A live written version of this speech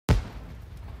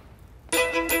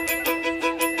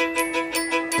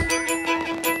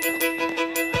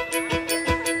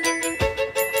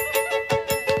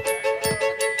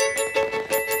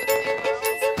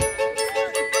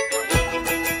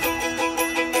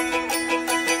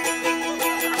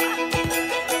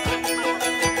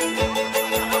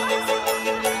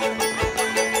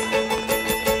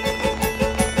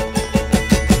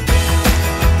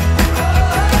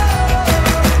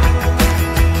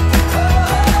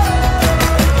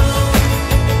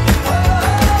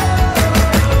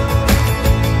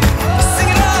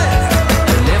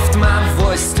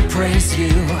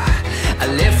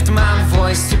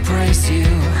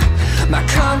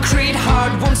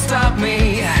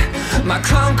My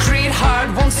concrete heart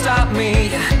won't stop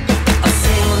me. I'll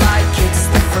sing like it's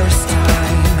the first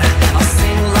time. I'll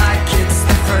sing like it's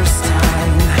the first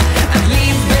time. And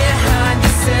leave behind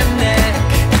the cynic.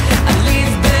 And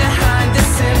leave behind the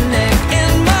cynic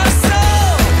in my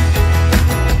soul.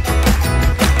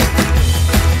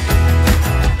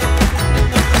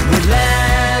 We're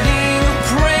letting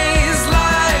praise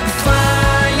like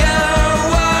fireworks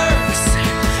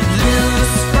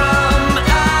loose from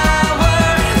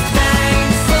our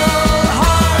thankful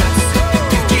hearts.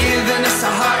 You've given us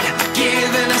a heart,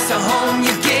 given us a home.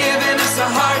 You've given us a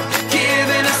heart,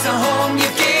 given us a home.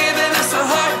 You've given us a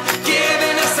heart,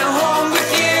 given us a home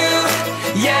with you.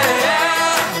 Yeah,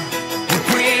 we're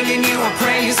bringing you our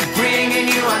praise, bringing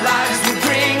you our lives. We're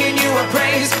bringing you our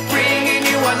praise, bringing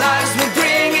you our lives. We're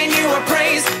bringing you our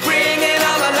praise, bringing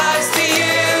all our lives to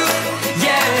you.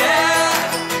 Yeah,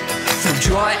 through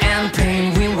joy and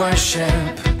pain we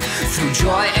worship. Through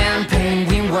joy and pain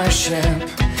we worship.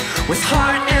 With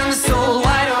heart and soul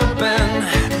wide open.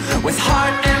 With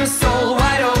heart and